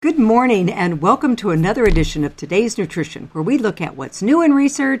Good morning and welcome to another edition of Today's Nutrition, where we look at what's new in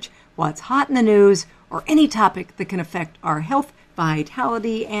research, what's hot in the news, or any topic that can affect our health,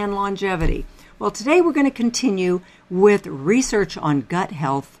 vitality, and longevity. Well, today we're going to continue with research on gut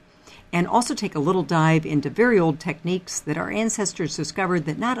health and also take a little dive into very old techniques that our ancestors discovered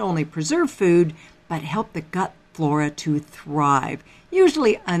that not only preserve food, but help the gut flora to thrive,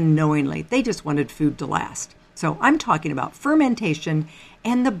 usually unknowingly. They just wanted food to last. So I'm talking about fermentation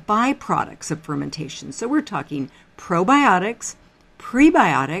and the byproducts of fermentation. So we're talking probiotics,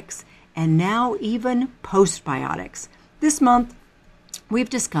 prebiotics, and now even postbiotics. This month, we've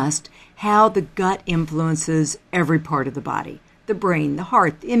discussed how the gut influences every part of the body: the brain, the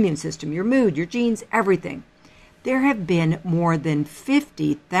heart, the immune system, your mood, your genes, everything. There have been more than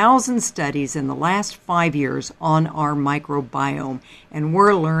 50,000 studies in the last 5 years on our microbiome, and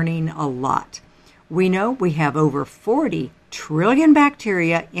we're learning a lot. We know we have over 40 trillion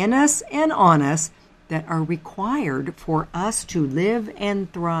bacteria in us and on us that are required for us to live and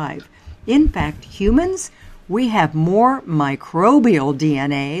thrive. In fact, humans, we have more microbial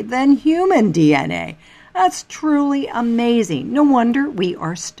DNA than human DNA. That's truly amazing. No wonder we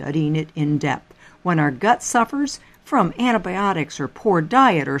are studying it in depth. When our gut suffers from antibiotics or poor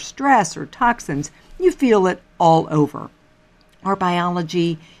diet or stress or toxins, you feel it all over. Our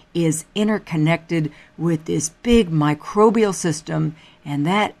biology is interconnected with this big microbial system, and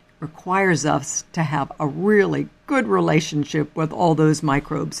that requires us to have a really good relationship with all those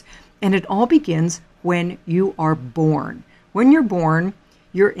microbes. And it all begins when you are born. When you're born,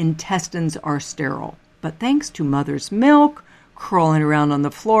 your intestines are sterile. But thanks to mother's milk, crawling around on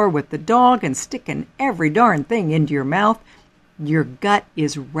the floor with the dog and sticking every darn thing into your mouth, your gut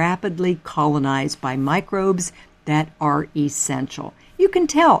is rapidly colonized by microbes that are essential. You can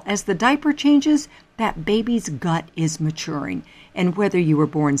tell as the diaper changes that baby's gut is maturing. And whether you were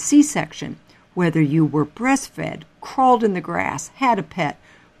born C-section, whether you were breastfed, crawled in the grass, had a pet,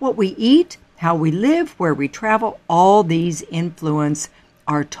 what we eat, how we live, where we travel, all these influence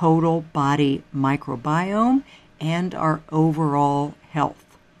our total body microbiome and our overall health.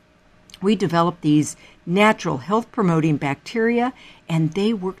 We develop these natural health-promoting bacteria, and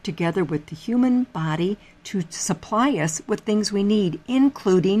they work together with the human body to supply us with things we need,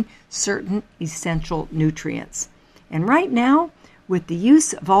 including certain essential nutrients. And right now, with the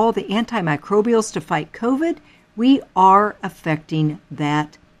use of all the antimicrobials to fight COVID, we are affecting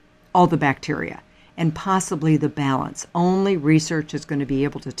all the bacteria, and possibly the balance. Only research is going to be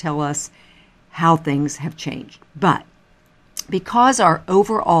able to tell us how things have changed. But because our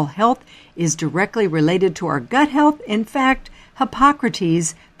overall health is directly related to our gut health, in fact,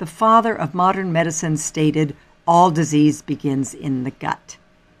 Hippocrates, the father of modern medicine, stated, all disease begins in the gut.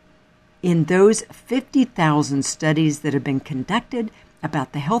 In those 50,000 studies that have been conducted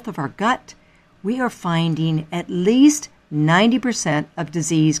about the health of our gut, we are finding at least 90% of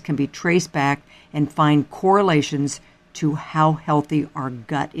disease can be traced back and find correlations to how healthy our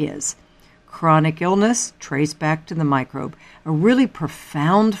gut is. Chronic illness traced back to the microbe. A really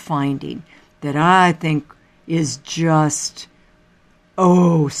profound finding that I think is just,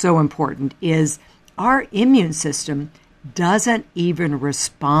 so important is our immune system doesn't even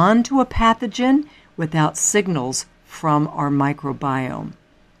respond to a pathogen without signals from our microbiome.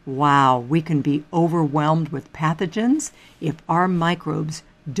 Wow, we can be overwhelmed with pathogens if our microbes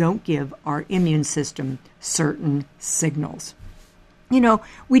don't give our immune system certain signals.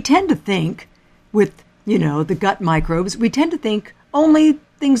 We tend to think with, the gut microbes, we tend to think only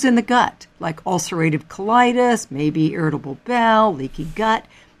things in the gut, like ulcerative colitis, maybe irritable bowel, leaky gut,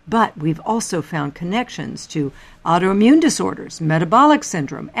 but we've also found connections to autoimmune disorders, metabolic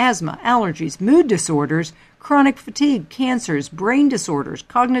syndrome, asthma, allergies, mood disorders, chronic fatigue, cancers, brain disorders,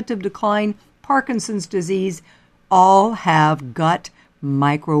 cognitive decline, Parkinson's disease, all have gut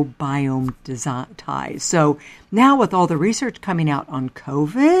microbiome ties. So now with all the research coming out on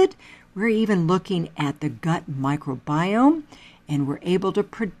COVID, we're even looking at the gut microbiome, and we're able to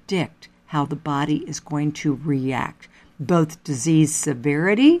predict how the body is going to react, both disease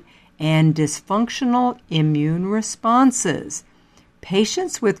severity and dysfunctional immune responses.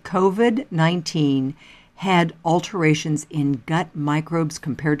 Patients with COVID-19 had alterations in gut microbes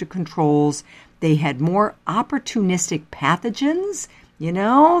compared to controls. They had more opportunistic pathogens,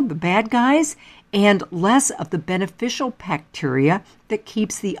 the bad guys, and less of the beneficial bacteria that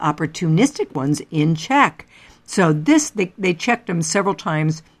keeps the opportunistic ones in check. So they checked them several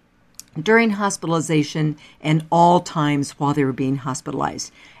times during hospitalization and all times while they were being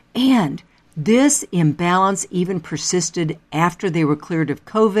hospitalized. And this imbalance even persisted after they were cleared of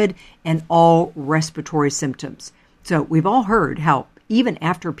COVID and all respiratory symptoms. So we've all heard how even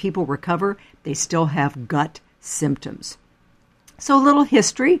after people recover, they still have gut symptoms. So a little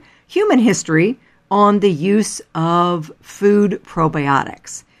history, human history, on the use of food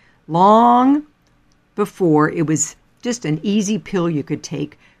probiotics. Long before it was just an easy pill you could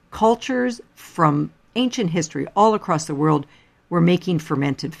take, cultures from ancient history all across the world were making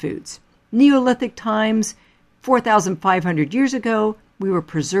fermented foods. Neolithic times, 4,500 years ago, we were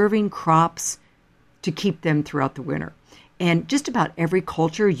preserving crops to keep them throughout the winter. And just about every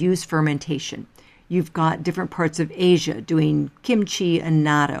culture used fermentation. You've got different parts of Asia doing kimchi and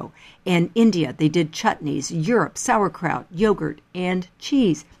natto. And India, they did chutneys. Europe, sauerkraut, yogurt, and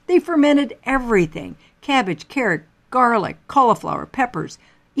cheese. They fermented everything. Cabbage, carrot, garlic, cauliflower, peppers,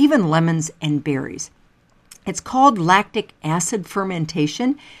 even lemons and berries. It's called lactic acid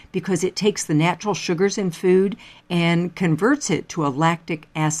fermentation because it takes the natural sugars in food and converts it to a lactic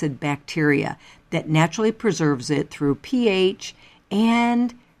acid bacteria that naturally preserves it through pH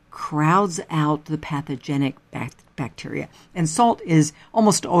and crowds out the pathogenic bacteria. And salt is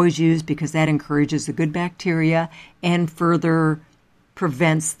almost always used because that encourages the good bacteria and further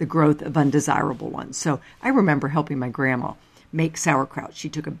prevents the growth of undesirable ones. So I remember helping my grandma make sauerkraut. She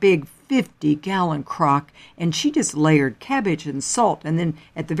took a big 50-gallon crock and she just layered cabbage and salt. And then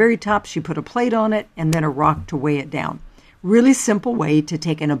at the very top, she put a plate on it and then a rock to weigh it down. Really simple way to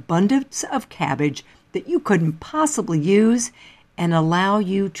take an abundance of cabbage that you couldn't possibly use and allow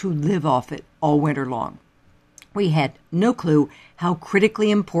you to live off it all winter long. We had no clue how critically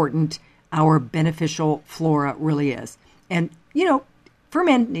important our beneficial flora really is. And, you know,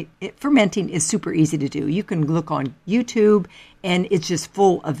 fermenting is super easy to do. You can look on YouTube, and it's just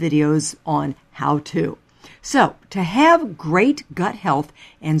full of videos on how to. So, to have great gut health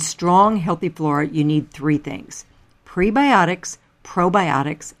and strong, healthy flora, you need three things: prebiotics,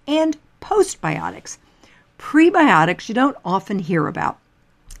 probiotics, and postbiotics. Prebiotics you don't often hear about.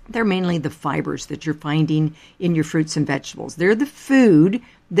 They're mainly the fibers that you're finding in your fruits and vegetables. They're the food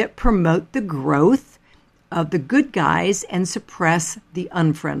that promote the growth of the good guys and suppress the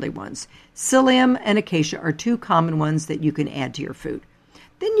unfriendly ones. Psyllium and acacia are two common ones that you can add to your food.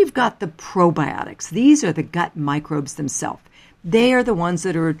 Then you've got the probiotics. These are the gut microbes themselves. They are the ones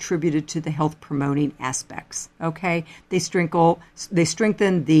that are attributed to the health-promoting aspects, okay? They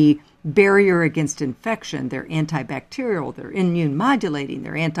strengthen the barrier against infection. They're antibacterial. They're immune modulating.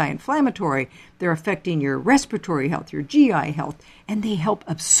 They're anti-inflammatory. They're affecting your respiratory health, your GI health, and they help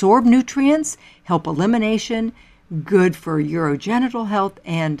absorb nutrients, help elimination, good for urogenital health,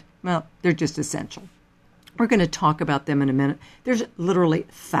 and, well, they're just essential. We're going to talk about them in a minute. There's literally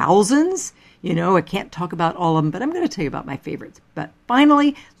thousands. You know, I can't talk about all of them, but I'm going to tell you about my favorites. But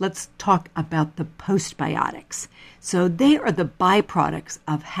finally, let's talk about the postbiotics. So they are the byproducts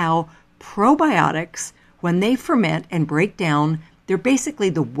of how probiotics, when they ferment and break down, they're basically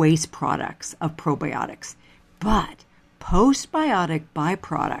the waste products of probiotics. But postbiotic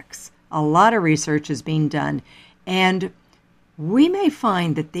byproducts, a lot of research is being done, and we may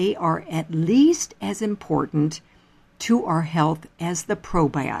find that they are at least as important to our health as the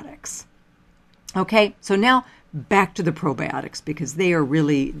probiotics. Okay, so now back to the probiotics because they are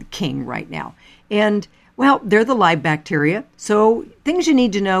really king right now. And, well, they're the live bacteria. So things you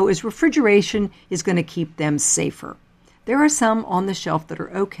need to know is refrigeration is going to keep them safer. There are some on the shelf that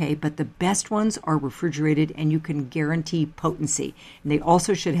are okay, but the best ones are refrigerated and you can guarantee potency. And they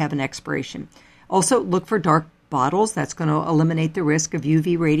also should have an expiration. Also, look for dark bottles. That's going to eliminate the risk of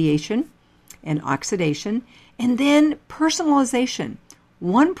UV radiation and oxidation. And then personalization.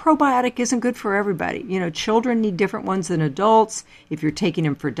 One probiotic isn't good for everybody. You know, children need different ones than adults. If you're taking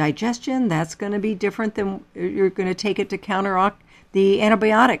them for digestion, that's going to be different than you're going to take it to counteract the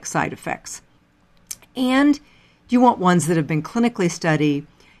antibiotic side effects. And you want ones that have been clinically studied.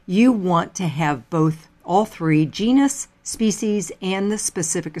 You want to have both, all three, genus, species, and the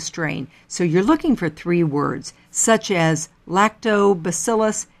specific strain. So you're looking for three words, such as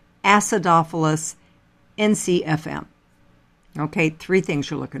Lactobacillus acidophilus NCFM. Okay, three things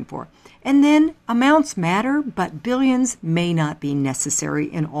you're looking for. And then amounts matter, but billions may not be necessary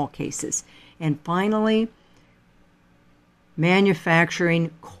in all cases. And finally,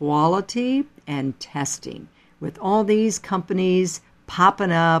 manufacturing quality and testing. With all these companies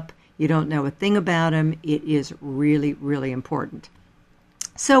popping up, you don't know a thing about them, it is really, really important.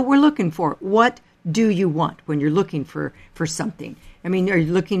 So we're looking for, what do you want when you're looking for something? I mean, are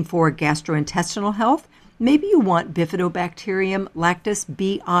you looking for gastrointestinal health? Maybe you want Bifidobacterium lactis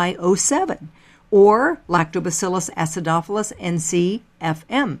BI07 or Lactobacillus acidophilus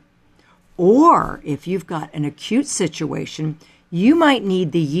NCFM. Or if you've got an acute situation, you might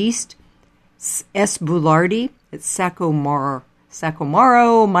need the yeast S. boulardii, it's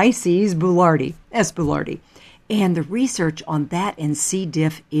Saccharomyces boulardii, S. boulardii. And the research on that and C.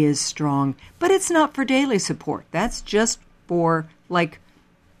 diff is strong, but it's not for daily support. That's just for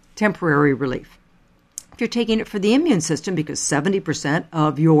temporary relief. If you're taking it for the immune system, because 70%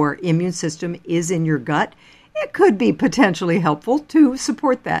 of your immune system is in your gut, it could be potentially helpful to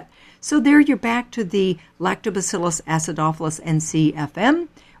support that. So there you're back to the Lactobacillus acidophilus NC-FM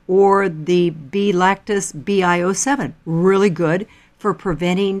or the B-lactis BIO7. Really good for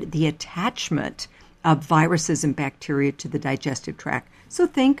preventing the attachment of viruses and bacteria to the digestive tract. So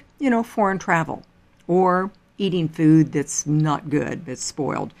think, foreign travel or eating food that's not good, that's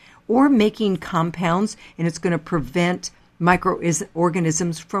spoiled, or making compounds, and it's going to prevent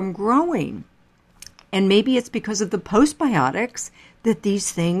microorganisms from growing. And maybe it's because of the postbiotics that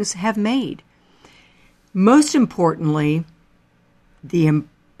these things have made. Most importantly, the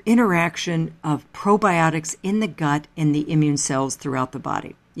interaction of probiotics in the gut and the immune cells throughout the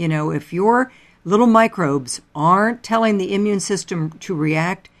body. If your little microbes aren't telling the immune system to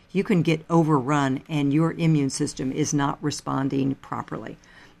react, you can get overrun and your immune system is not responding properly.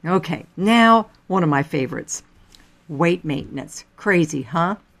 Okay, now one of my favorites, weight maintenance. Crazy,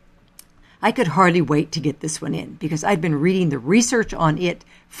 huh? I could hardly wait to get this one in because I'd been reading the research on it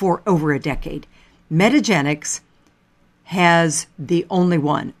for over a decade. Metagenics has the only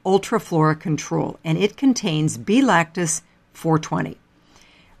one, Ultraflora Control, and it contains B-lactis 420.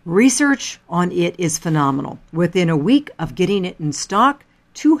 Research on it is phenomenal. Within a week of getting it in stock,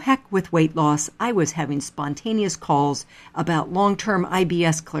 to heck with weight loss, I was having spontaneous calls about long-term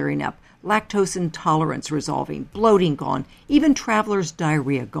IBS clearing up, lactose intolerance resolving, bloating gone, even travelers'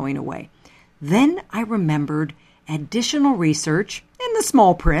 diarrhea going away. Then I remembered additional research in the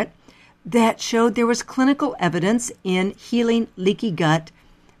small print that showed there was clinical evidence in healing leaky gut,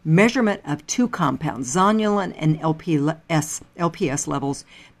 measurement of two compounds, zonulin and LPS levels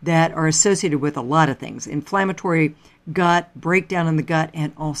that are associated with a lot of things, inflammatory gut, breakdown in the gut,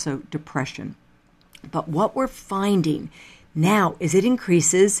 and also depression. But what we're finding now is it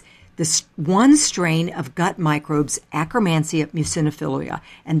increases this one strain of gut microbes, Akkermansia muciniphila,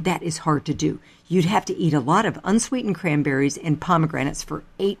 and that is hard to do. You'd have to eat a lot of unsweetened cranberries and pomegranates for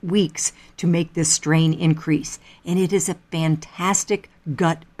 8 weeks to make this strain increase. And it is a fantastic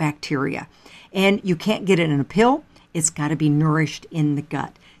gut bacteria. And you can't get it in a pill. It's got to be nourished in the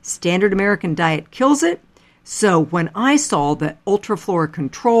gut. Standard American diet kills it. So when I saw that Ultraflora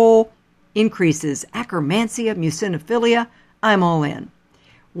Control increases Akkermansia muciniphila, I'm all in.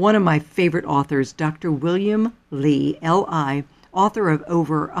 One of my favorite authors, Dr. William Li, L.I., author of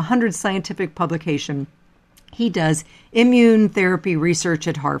over 100 scientific publications, he does immune therapy research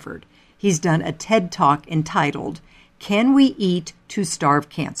at Harvard. He's done a TED Talk entitled, Can We Eat to Starve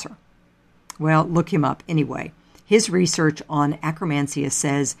Cancer? Well, look him up anyway. His research on Akkermansia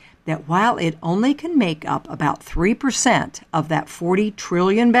says that while it only can make up about 3% of that 40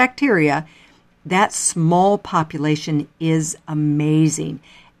 trillion bacteria, that small population is amazing.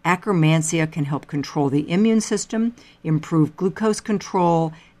 Akkermansia can help control the immune system, improve glucose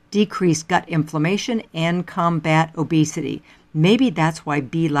control, decrease gut inflammation, and combat obesity. Maybe that's why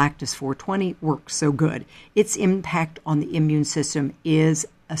B-lactis 420 works so good. Its impact on the immune system is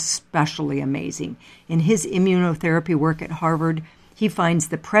especially amazing. In his immunotherapy work at Harvard, he finds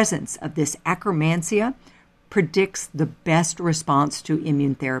the presence of this Akkermansia predicts the best response to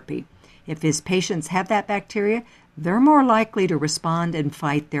immune therapy. If his patients have that bacteria, they're more likely to respond and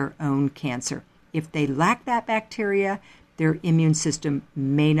fight their own cancer. If they lack that bacteria, their immune system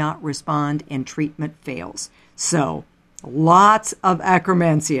may not respond and treatment fails. So, lots of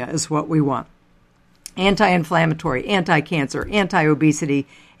Akkermansia is what we want. Anti-inflammatory, anti-cancer, anti-obesity,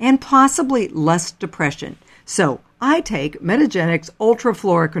 and possibly less depression. So, I take Metagenics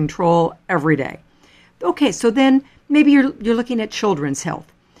Ultraflora Control every day. Okay, so then maybe you're looking at children's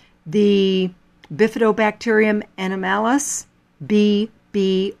health. The Bifidobacterium animalis,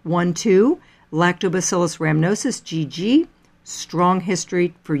 BB12, Lactobacillus rhamnosus, GG, strong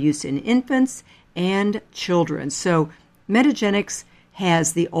history for use in infants and children. So Metagenics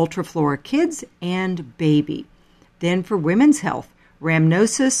has the Ultraflora Kids and Baby. Then for women's health,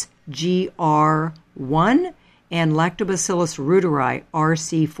 Rhamnosus GR1 and Lactobacillus reuteri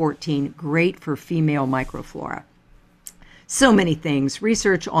RC14, great for female microflora. So many things.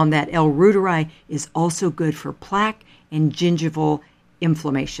 Research on that L. reuteri is also good for plaque and gingival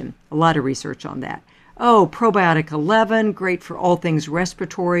inflammation. A lot of research on that. Oh, Probiotic 11, great for all things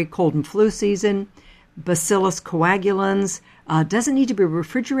respiratory, cold and flu season. Bacillus coagulans, doesn't need to be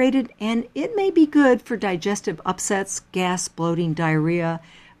refrigerated, and it may be good for digestive upsets, gas, bloating, diarrhea.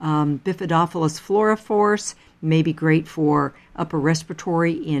 Bifidophilus floriforce may be great for upper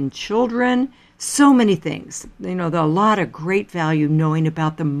respiratory in children. So many things. There's a lot of great value knowing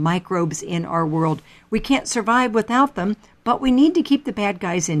about the microbes in our world. We can't survive without them, but we need to keep the bad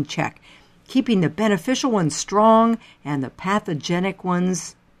guys in check, keeping the beneficial ones strong and the pathogenic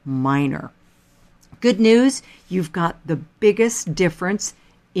ones minor. Good news, you've got the biggest difference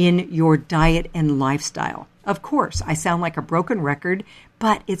in your diet and lifestyle. Of course, I sound like a broken record,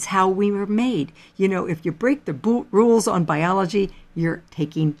 but it's how we were made. If you break the rules on biology, you're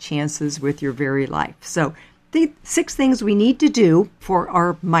taking chances with your very life. So the 6 things we need to do for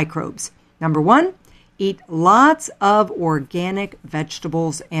our microbes. Number 1, eat lots of organic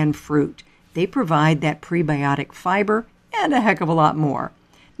vegetables and fruit. They provide that prebiotic fiber and a heck of a lot more.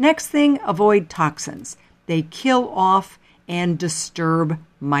 Next thing, avoid toxins. They kill off and disturb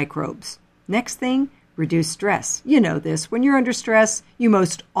microbes. Next thing, reduce stress. You know this. When you're under stress, you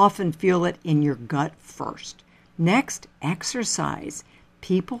most often feel it in your gut first. Next, exercise.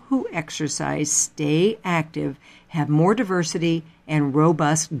 People who exercise, stay active, have more diversity and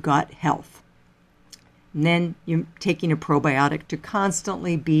robust gut health. And then you're taking a probiotic to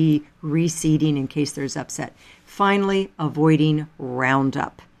constantly be reseeding in case there's upset. Finally, avoiding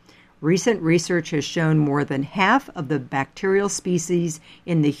Roundup. Recent research has shown more than half of the bacterial species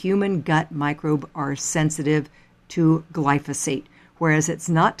in the human gut microbe are sensitive to glyphosate. Whereas it's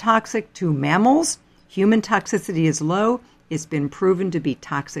not toxic to mammals, human toxicity is low. It's been proven to be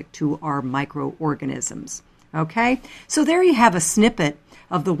toxic to our microorganisms. Okay? So there you have a snippet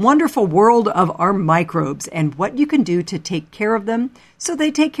of the wonderful world of our microbes and what you can do to take care of them so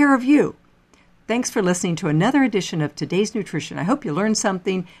they take care of you. Thanks for listening to another edition of Today's Nutrition. I hope you learned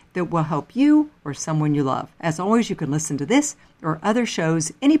something that will help you or someone you love. As always, you can listen to this or other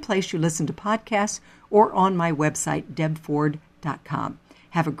shows any place you listen to podcasts or on my website, debford.com.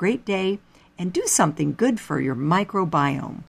 Have a great day and do something good for your microbiome.